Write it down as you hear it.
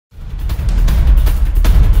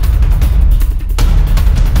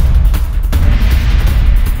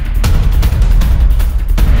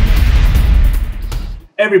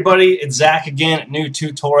Everybody, it's Zach again at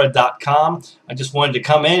newtutora.com. I just wanted to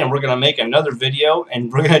come in and we're going to make another video,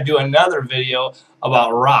 and we're going to do another video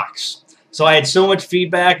about rocks. So I had so much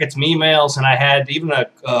feedback, it's emails, and I had even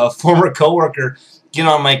a former coworker get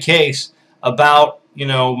on my case about, you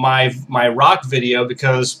know, my rock video,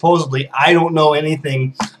 because supposedly I don't know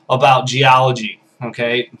anything about geology.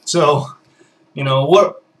 Okay, so, you know,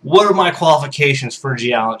 what are my qualifications for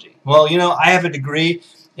geology? Well, you know, I have a degree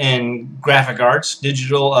in graphic arts,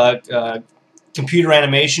 digital computer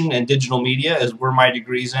animation, and digital media is where my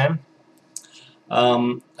degree's in.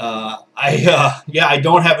 I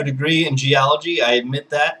don't have a degree in geology. I admit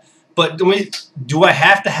that. But do I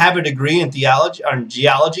have to have a degree in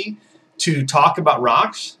geology to talk about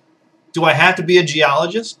rocks? Do I have to be a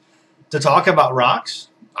geologist to talk about rocks?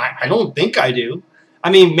 I don't think I do. I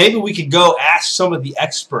mean, maybe we could go ask some of the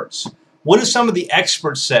experts. What do some of the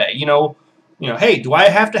experts say? You know, hey, do I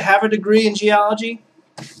have to have a degree in geology?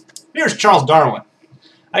 Here's Charles Darwin.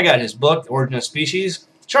 I got his book, Origin of Species.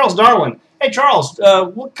 Charles Darwin. Hey, Charles,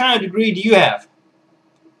 what kind of degree do you have?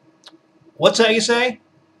 What's that you say?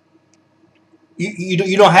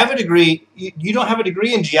 You don't have a degree. You don't have a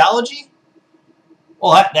degree in geology?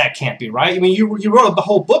 Well, that can't be right. I mean, you wrote the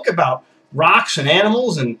whole book about rocks and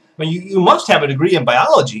animals, and I mean, you must have a degree in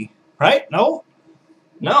biology, right? No?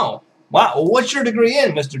 No. Wow. Well, what's your degree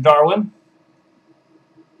in, Mr. Darwin?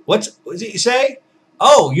 What did you say?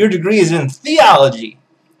 Oh, your degree is in theology.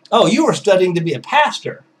 Oh, you were studying to be a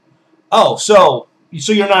pastor. Oh, so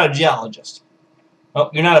you're not a geologist. Oh,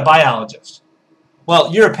 you're not a biologist.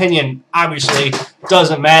 Well, your opinion obviously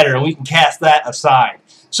doesn't matter, and we can cast that aside.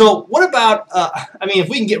 So what about, I mean, if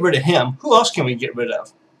we can get rid of him, who else can we get rid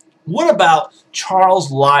of? What about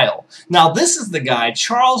Charles Lyell? Now, this is the guy,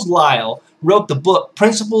 Charles Lyell, wrote the book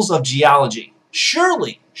Principles of Geology.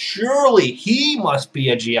 Surely he must be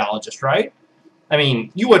a geologist, right? I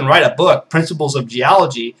mean, you wouldn't write a book, Principles of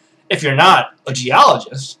Geology, if you're not a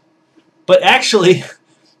geologist. But actually,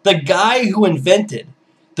 the guy who invented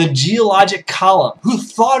the geologic column, who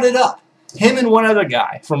thought it up, him and one other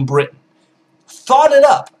guy from Britain, thought it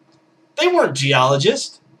up. They weren't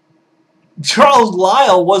geologists. Charles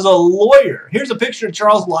Lyell was a lawyer. Here's a picture of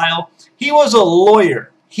Charles Lyell. He was a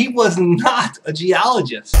lawyer. He was not a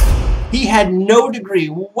geologist. He had no degree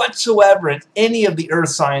whatsoever in any of the earth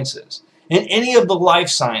sciences, in any of the life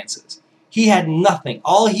sciences. He had nothing.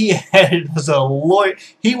 All he had was a lawyer.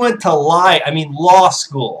 He went to law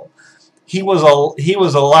school. He was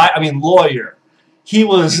a lawyer. He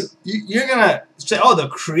was, you're going to say, oh, the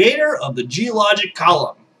creator of the geologic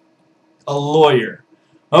column, a lawyer.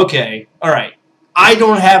 Okay, all right. I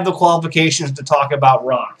don't have the qualifications to talk about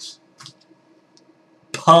rocks.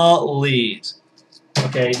 Please.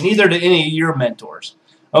 Okay, neither do any of your mentors.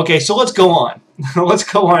 Okay, so let's go on. Let's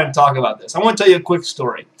go on and talk about this. I want to tell you a quick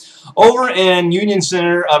story. Over in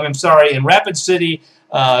in Rapid City,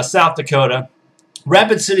 South Dakota.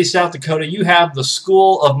 Rapid City, South Dakota, you have the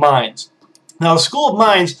School of Mines. Now, the School of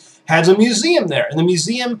Mines has a museum there, and the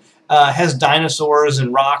museum has dinosaurs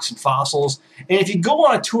and rocks and fossils. And if you go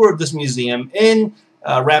on a tour of this museum in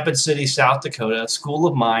Rapid City, South Dakota, School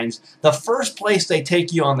of Mines, the first place they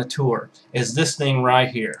take you on the tour is this thing right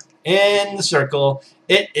here. In the circle,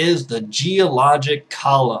 it is the geologic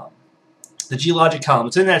column. The geologic column.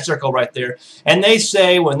 It's in that circle right there. And they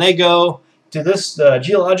say when they go to this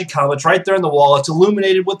geologic column, it's right there on the wall. It's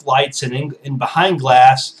illuminated with lights and behind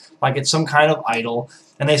glass, like it's some kind of idol.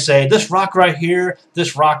 And they say, this rock right here,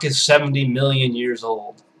 this rock is 70 million years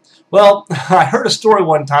old. Well, I heard a story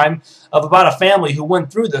one time of about a family who went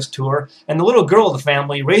through this tour, and the little girl of the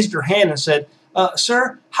family raised her hand and said,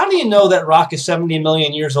 sir, how do you know that rock is 70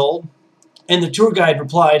 million years old? And the tour guide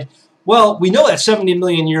replied, well, we know that's 70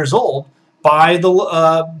 million years old by the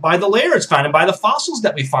layer it's found and by the fossils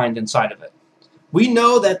that we find inside of it. We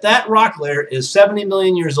know that that rock layer is 70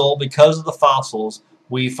 million years old because of the fossils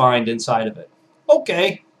we find inside of it.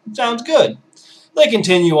 Okay, sounds good. They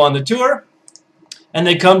continue on the tour, and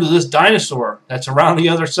they come to this dinosaur that's around the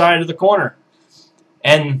other side of the corner.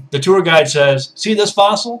 And the tour guide says, see this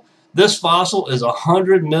fossil? This fossil is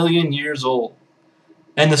 100 million years old.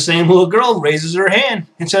 And the same little girl raises her hand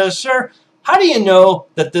and says, sir, how do you know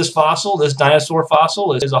that this fossil, this dinosaur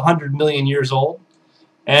fossil, is 100 million years old?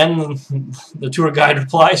 And the tour guide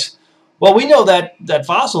replies, well, we know that that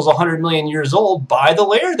fossil is 100 million years old by the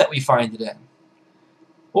layer that we find it in.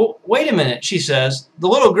 Well, wait a minute, she says. The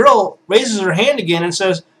little girl raises her hand again and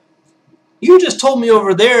says, you just told me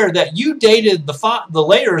over there that you dated the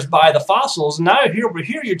layers by the fossils, and now over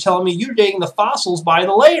here you're telling me you're dating the fossils by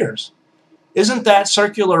the layers. Isn't that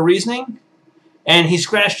circular reasoning? And he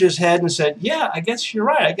scratched his head and said, yeah, I guess you're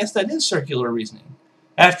right. I guess that is circular reasoning.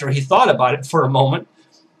 after he thought about it for a moment.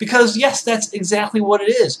 Because, yes, that's exactly what it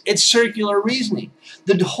is. It's circular reasoning.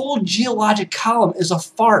 The whole geologic column is a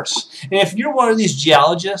farce. And if you're one of these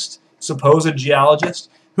geologists, supposed geologists,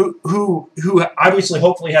 who obviously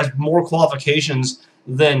hopefully has more qualifications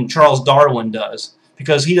than Charles Darwin does,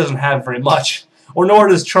 because he doesn't have very much, or nor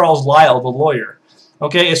does Charles Lyell, the lawyer.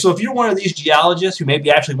 Okay, so if you're one of these geologists who maybe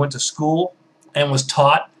actually went to school and was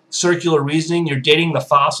taught circular reasoning, you're dating the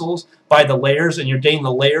fossils by the layers, and you're dating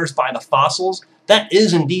the layers by the fossils, that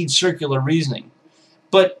is indeed circular reasoning.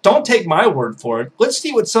 But don't take my word for it. Let's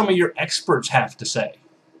see what some of your experts have to say.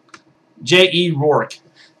 J.E. Rourke.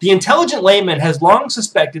 The intelligent layman has long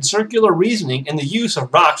suspected circular reasoning in the use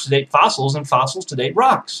of rocks to date fossils and fossils to date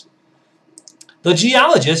rocks. The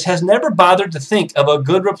geologist has never bothered to think of a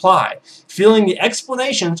good reply, feeling the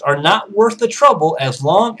explanations are not worth the trouble as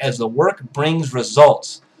long as the work brings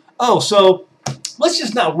results. Oh, so let's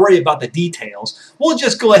just not worry about the details. We'll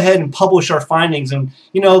just go ahead and publish our findings, and,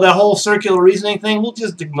 that whole circular reasoning thing, we'll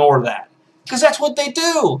just ignore that. Because that's what they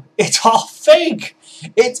do. It's all fake.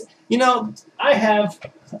 It's, I have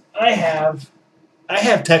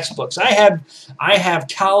textbooks. I have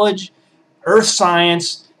college, earth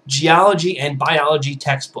science, geology, and biology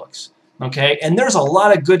textbooks. Okay? And there's a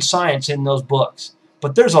lot of good science in those books.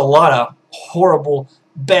 But there's a lot of horrible,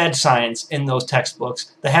 bad science in those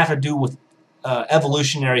textbooks that have to do with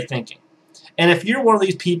evolutionary thinking. And if you're one of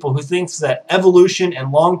these people who thinks that evolution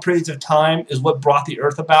and long periods of time is what brought the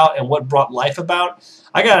earth about and what brought life about,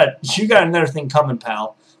 you got another thing coming,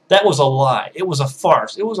 pal. That was a lie. It was a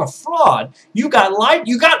farce. It was a fraud. You got lied.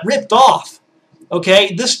 You got ripped off.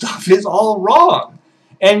 Okay? This stuff is all wrong.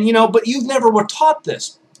 And, but you never were taught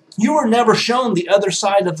this. You were never shown the other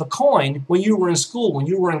side of the coin when you were in school, when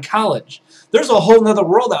you were in college. There's a whole other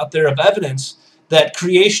world out there of evidence that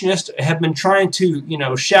creationists have been trying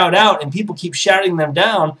to, shout out, and people keep shouting them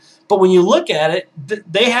down. But when you look at it,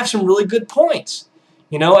 they have some really good points,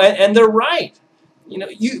 and they're right.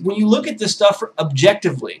 When you look at this stuff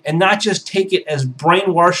objectively and not just take it as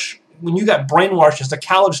brainwash, when you got brainwashed as a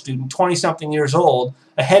college student, 20-something years old,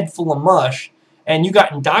 a head full of mush, and you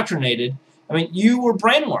got indoctrinated, you were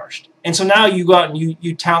brainwashed. And so now you go out and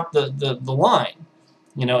you tout the line.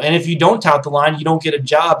 And if you don't tout the line, you don't get a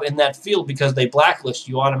job in that field because they blacklist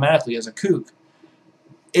you automatically as a kook.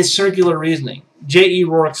 It's circular reasoning. J.E.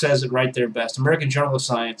 Rourke says it right there best. American Journal of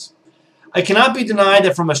Science. It cannot be denied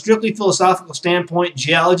that from a strictly philosophical standpoint,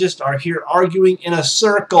 geologists are here arguing in a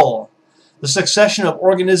circle. The succession of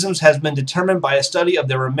organisms has been determined by a study of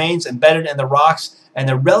their remains embedded in the rocks, and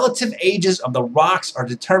the relative ages of the rocks are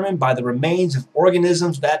determined by the remains of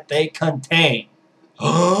organisms that they contain.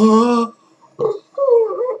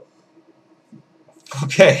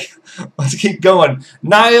 Okay, let's keep going.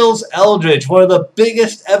 Niles Eldredge, one of the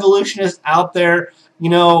biggest evolutionists out there,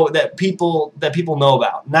 that people know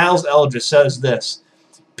about. Niles Eldredge says this: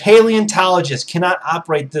 paleontologists cannot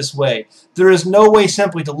operate this way. There is no way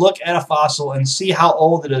simply to look at a fossil and see how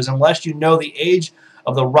old it is unless you know the age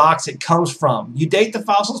of the rocks it comes from. You date the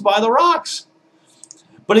fossils by the rocks.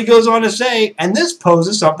 But he goes on to say, and this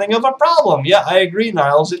poses something of a problem. Yeah, I agree,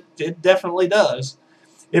 Niles. It definitely does.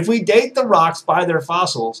 If we date the rocks by their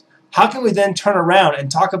fossils, how can we then turn around and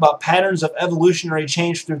talk about patterns of evolutionary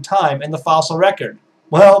change through time in the fossil record?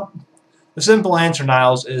 Well, the simple answer,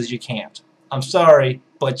 Niles, is you can't. I'm sorry,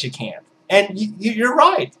 but you can't. And you're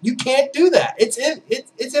right. You can't do that.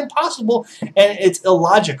 It's impossible, and it's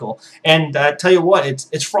illogical. And I tell you what,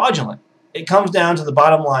 it's fraudulent. It comes down to the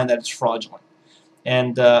bottom line that it's fraudulent.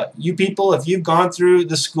 And you people, if you've gone through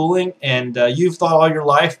the schooling and you've thought all your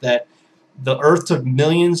life that the Earth took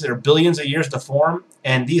millions or billions of years to form,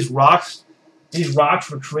 and these rocks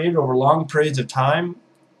were created over long periods of time,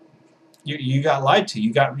 you got lied to.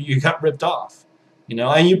 You got ripped off.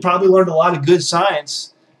 And you probably learned a lot of good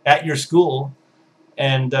science at your school,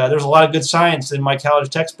 and there's a lot of good science in my college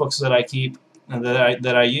textbooks that I keep and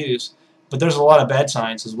that I use, but there's a lot of bad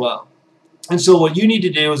science as well. And so what you need to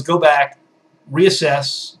do is go back,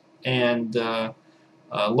 reassess, and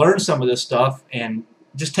learn some of this stuff, and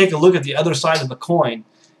just take a look at the other side of the coin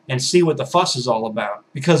and see what the fuss is all about.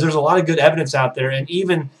 Because there's a lot of good evidence out there, and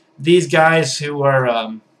even these guys who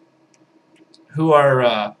are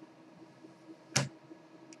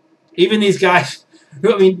even these guys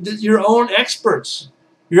who, your own experts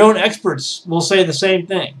will say the same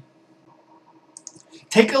thing.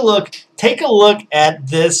 Take a look at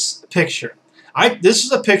this picture. This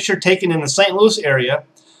is a picture taken in the St. Louis area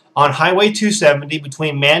on Highway 270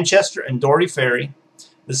 between Manchester and Dory Ferry.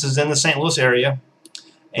 This is in the St. Louis area.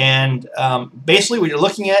 And basically what you're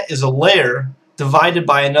looking at is a layer divided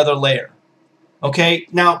by another layer. Okay,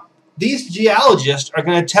 now these geologists are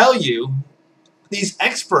going to tell you, these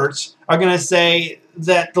experts are going to say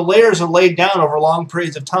that the layers are laid down over long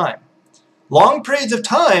periods of time. Long periods of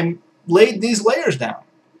time laid these layers down.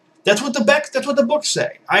 That's what the books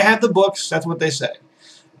say. I have the books, that's what they say.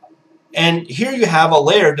 And here you have a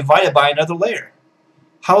layer divided by another layer.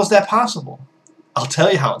 How is that possible? I'll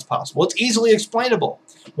tell you how it's possible. It's easily explainable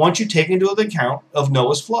once you take into account of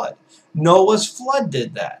Noah's flood. Noah's flood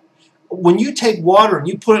did that. When you take water and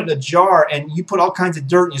you put it in a jar and you put all kinds of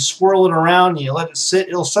dirt and you swirl it around and you let it sit,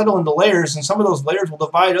 it'll settle into layers, and some of those layers will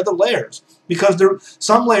divide other layers because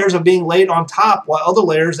some layers are being laid on top while other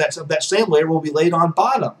layers of that same layer will be laid on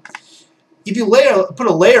bottom. If you put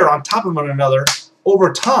a layer on top of one another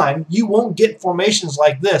over time, you won't get formations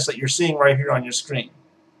like this that you're seeing right here on your screen.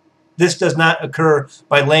 This does not occur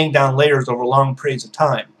by laying down layers over long periods of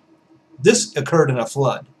time. This occurred in a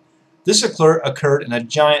flood. This occurred in a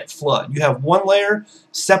giant flood. You have one layer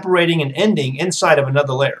separating and ending inside of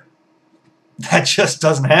another layer. That just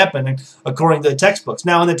doesn't happen according to the textbooks.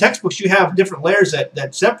 Now, in the textbooks, you have different layers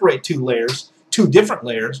that separate two different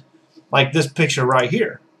layers, like this picture right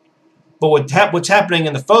here. But what's happening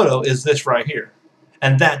in the photo is this right here.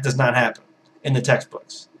 And that does not happen in the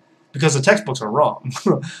textbooks, because the textbooks are wrong.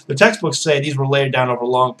 The textbooks say these were laid down over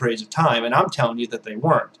long periods of time, and I'm telling you that they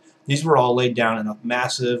weren't. These were all laid down in a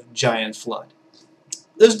massive, giant flood.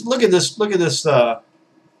 Look at this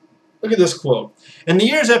quote. In the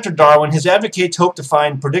years after Darwin, his advocates hoped to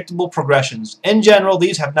find predictable progressions. In general,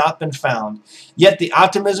 these have not been found. Yet the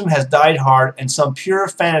optimism has died hard, and some pure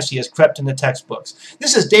fantasy has crept into textbooks.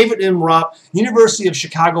 This is David M. Ropp, University of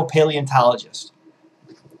Chicago paleontologist.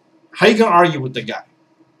 How are you going to argue with the guy?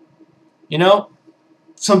 You know,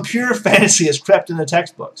 some pure fantasy has crept into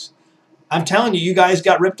textbooks. I'm telling you, you guys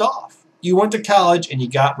got ripped off. You went to college and you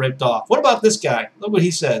got ripped off. What about this guy? Look what he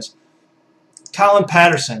says. Colin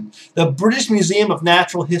Patterson, the British Museum of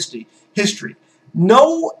Natural History.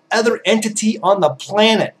 No other entity on the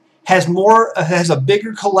planet has a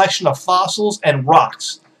bigger collection of fossils and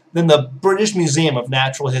rocks than the British Museum of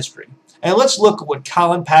Natural History. And let's look at what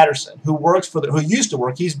Colin Patterson, who used to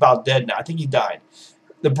work, he's about dead now, I think he died,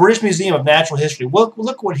 the British Museum of Natural History.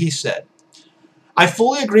 Look what he said. I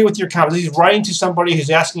fully agree with your comments. He's writing to somebody who's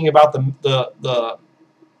asking about who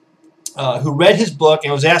read his book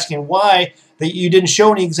and was asking why that you didn't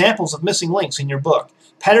show any examples of missing links in your book.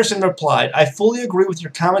 Patterson replied, I fully agree with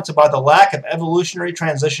your comments about the lack of evolutionary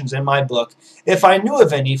transitions in my book. If I knew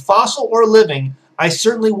of any, fossil or living, I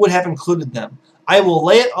certainly would have included them. I will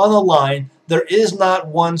lay it on the line. There is not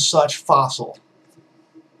one such fossil.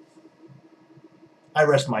 I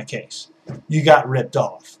rest my case. You got ripped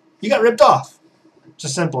off. You got ripped off. It's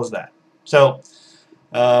as simple as that. So,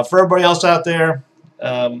 for everybody else out there,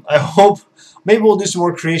 I hope maybe we'll do some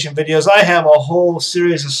more creation videos. I have a whole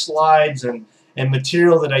series of slides and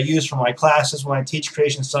material that I use for my classes when I teach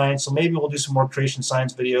creation science, so maybe we'll do some more creation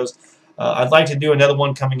science videos. I'd like to do another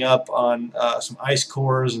one coming up on some ice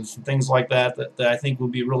cores and some things like that I think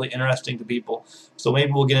would be really interesting to people. So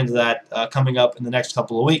maybe we'll get into that coming up in the next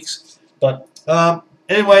couple of weeks. But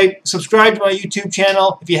anyway, subscribe to my YouTube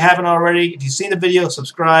channel if you haven't already. If you've seen the video,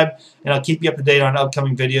 subscribe, and I'll keep you up to date on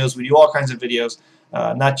upcoming videos. We do all kinds of videos,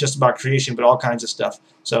 not just about creation, but all kinds of stuff.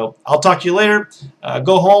 So I'll talk to you later.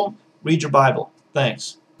 Go home, read your Bible.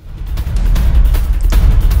 Thanks.